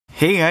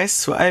Hey guys,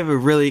 so I have a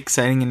really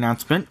exciting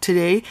announcement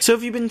today. So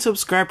if you've been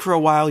subscribed for a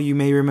while, you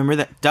may remember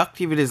that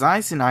JWallets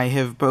Designs and I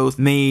have both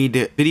made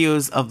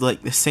videos of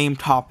like the same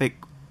topic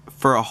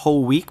for a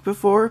whole week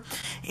before,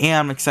 and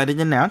I'm excited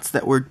to announce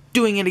that we're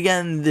doing it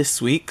again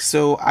this week.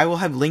 So I will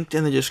have linked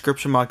in the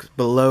description box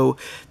below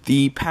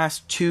the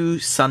past 2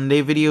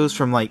 Sunday videos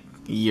from like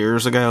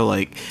years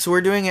ago. So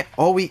we're doing it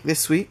all week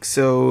this week,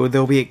 so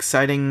there'll be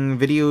exciting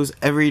videos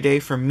every day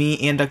from me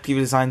and JWallets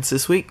Designs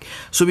this week.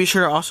 So be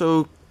sure to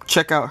also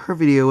check out her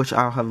video, which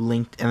I'll have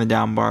linked in the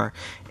down bar,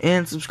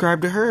 and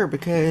subscribe to her,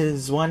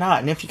 because why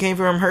not? And if you came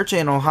from her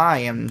channel, hi,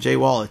 I'm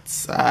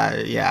JWallets.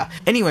 Yeah.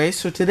 Anyway,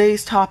 so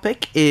today's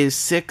topic is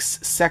 6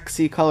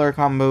 sexy color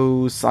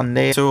combos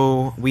Sunday.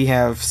 So we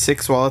have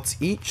 6 wallets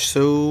each,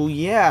 so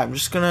yeah, I'm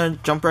just gonna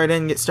jump right in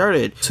and get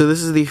started. So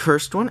this is the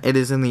first one. It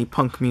is in the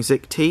punk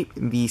music tape.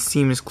 The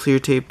seam is clear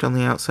taped on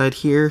the outside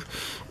here,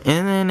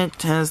 and then it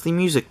has the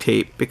music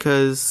tape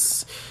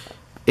because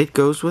it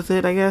goes with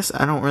it, I guess.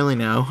 I don't really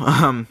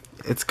know.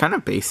 It's kind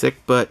of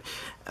basic, but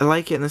I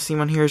like it. And the seam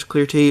on here is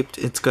clear taped.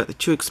 It's got the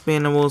 2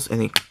 expandables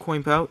and a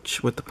coin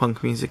pouch with the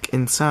punk music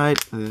inside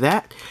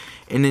that.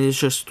 And it is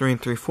just 3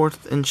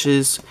 3/4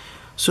 inches.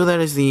 So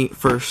that is the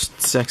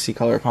first sexy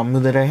color combo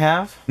that I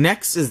have.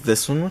 Next is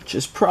this one, which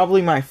is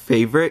probably my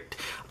favorite.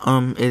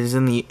 It is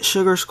in the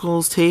Sugar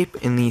Skulls tape,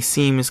 and the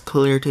seam is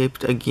clear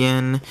taped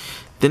again.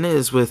 Then it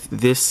is with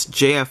this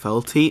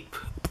JFL tape.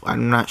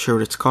 I'm not sure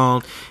what it's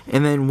called.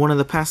 And then one of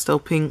the pastel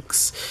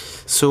pinks.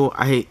 So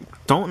I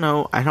don't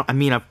know. I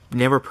mean, I've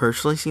never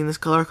personally seen this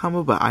color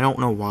combo, but I don't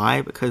know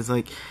why, because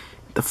like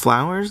the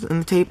flowers in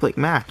the tape like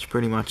match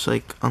pretty much.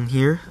 Like on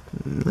here,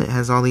 it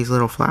has all these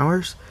little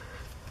flowers.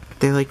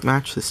 They like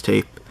match this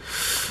tape.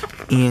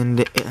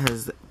 And it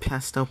has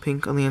pastel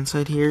pink on the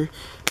inside here.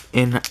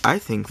 And I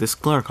think this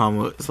color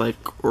combo is like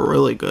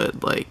really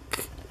good.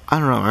 Like, I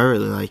don't know, I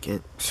really like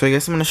it. So I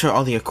guess I'm going to show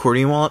all the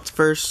accordion wallets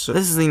first. So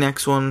this is the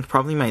next one,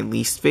 probably my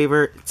least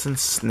favorite. It's in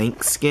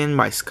Snakeskin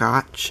by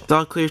Scotch. It's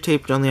all clear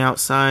taped on the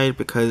outside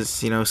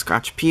because, you know,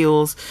 Scotch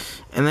peels.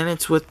 And then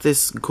it's with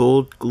this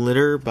gold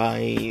glitter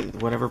by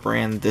whatever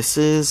brand this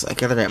is. I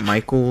got it at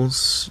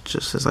Michael's,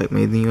 just says like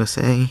made in the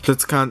USA. So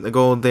it's got the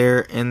gold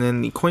there, and then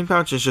the coin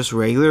pouch is just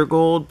regular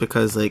gold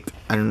because like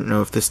I don't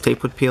know if this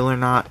tape would peel or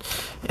not.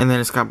 And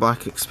then it's got black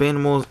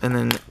expandables and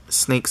then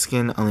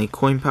snakeskin on the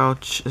coin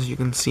pouch, as you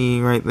can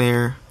see right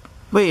there.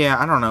 But yeah,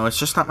 I don't know, it's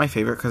just not my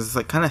favorite because it's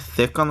like kind of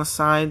thick on the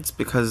sides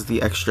because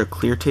the extra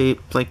clear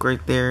tape like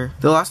right there.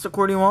 The last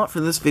accordion wallet for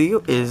this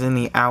video is in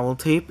the owl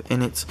tape,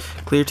 and it's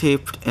clear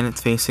taped and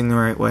it's facing the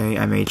right way.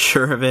 I made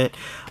sure of it.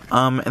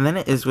 And then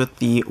it is with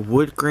the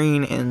wood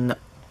green and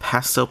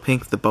pastel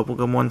pink, the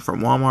bubblegum one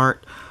from Walmart.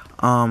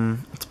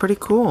 It's pretty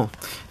cool.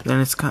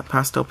 Then it's got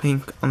pastel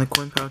pink on the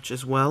coin pouch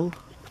as well.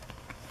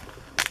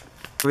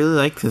 I really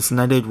like this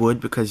netted wood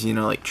because, you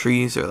know, like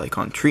trees are like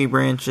on tree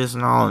branches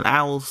and all, and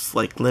owls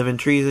like live in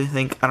trees, I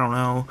think. I don't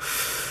know.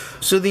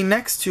 So the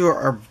next 2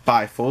 are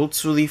bifold.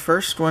 So the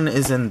first one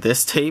is in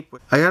this tape.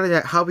 I got it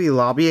at Hobby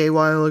Lobby a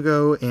while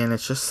ago, and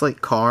it's just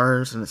like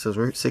cars, and it says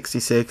Route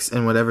 66,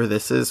 and whatever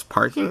this is,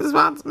 parking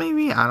spots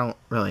maybe? I don't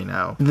really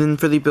know. And then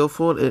for the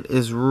billfold, it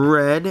is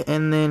red,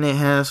 and then it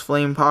has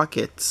flame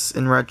pockets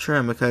in red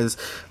trim because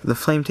the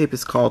flame tape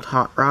is called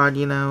Hot Rod,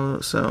 you know,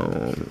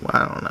 so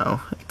I don't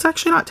know. It's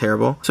actually not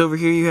terrible. So over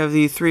here you have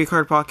the 3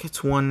 card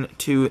pockets, 1,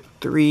 2,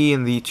 3,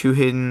 and the 2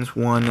 hiddens,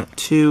 1,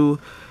 2.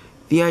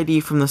 The ID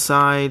from the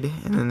side,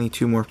 and then the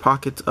 2 more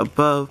pockets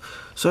above.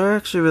 So I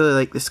actually really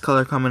like this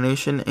color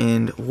combination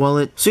and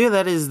wallet. So yeah,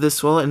 that is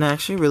this wallet, and I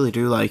actually really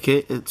do like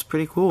it. It's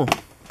pretty cool.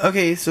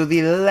 Okay, so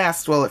the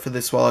last wallet for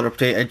this wallet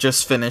update I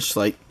just finished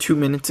like 2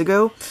 minutes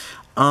ago.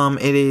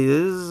 It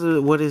is,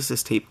 what is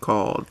this tape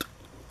called?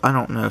 I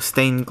don't know,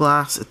 stained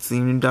glass. It's the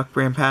new Duck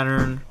brand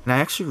pattern, and I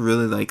actually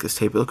really like this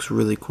tape. It looks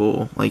really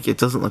cool. Like, it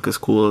doesn't look as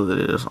cool as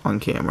it is on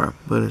camera,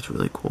 but it's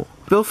really cool.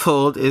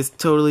 Billfold is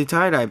totally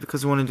tie-dye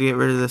because I wanted to get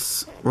rid of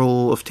this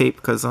roll of tape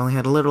because I only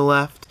had a little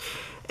left.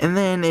 And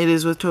then it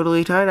is with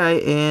totally tie-dye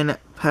in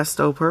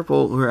pastel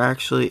purple, where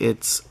actually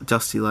it's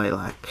dusty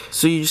lilac.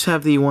 So you just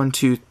have the 1,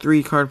 2,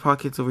 3 card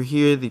pockets over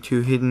here, the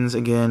 2 hiddens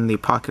again, the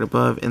pocket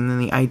above, and then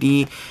the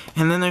ID.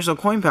 And then there's a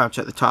coin pouch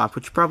at the top,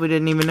 which you probably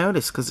didn't even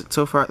notice because it's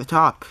so far at the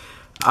top.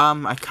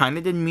 I kind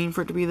of didn't mean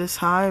for it to be this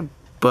high,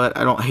 but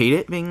I don't hate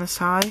it being this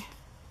high.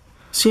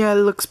 So yeah, it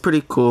looks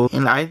pretty cool,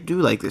 and I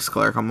do like this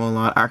color combo a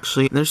lot,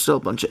 actually. There's still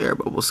a bunch of air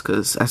bubbles,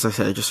 because, as I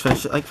said, I just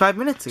finished it like 5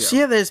 minutes ago. So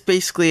yeah, that's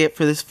basically it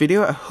for this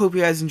video. I hope you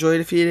guys enjoyed.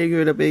 If you did,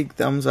 give it a big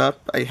thumbs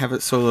up. I have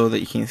it so low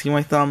that you can't see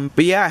my thumb.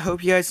 But yeah, I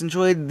hope you guys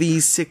enjoyed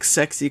these 6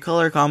 sexy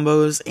color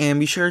combos, and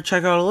be sure to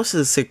check out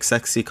Alyssa's 6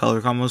 sexy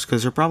color combos,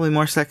 because they're probably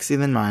more sexy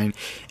than mine.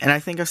 And I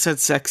think I've said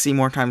sexy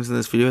more times in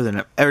this video than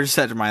I've ever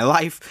said in my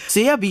life. So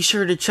yeah, be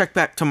sure to check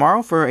back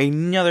tomorrow for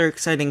another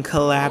exciting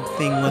collab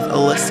thing with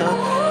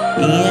Alyssa.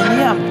 And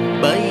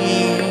yeah,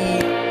 bye!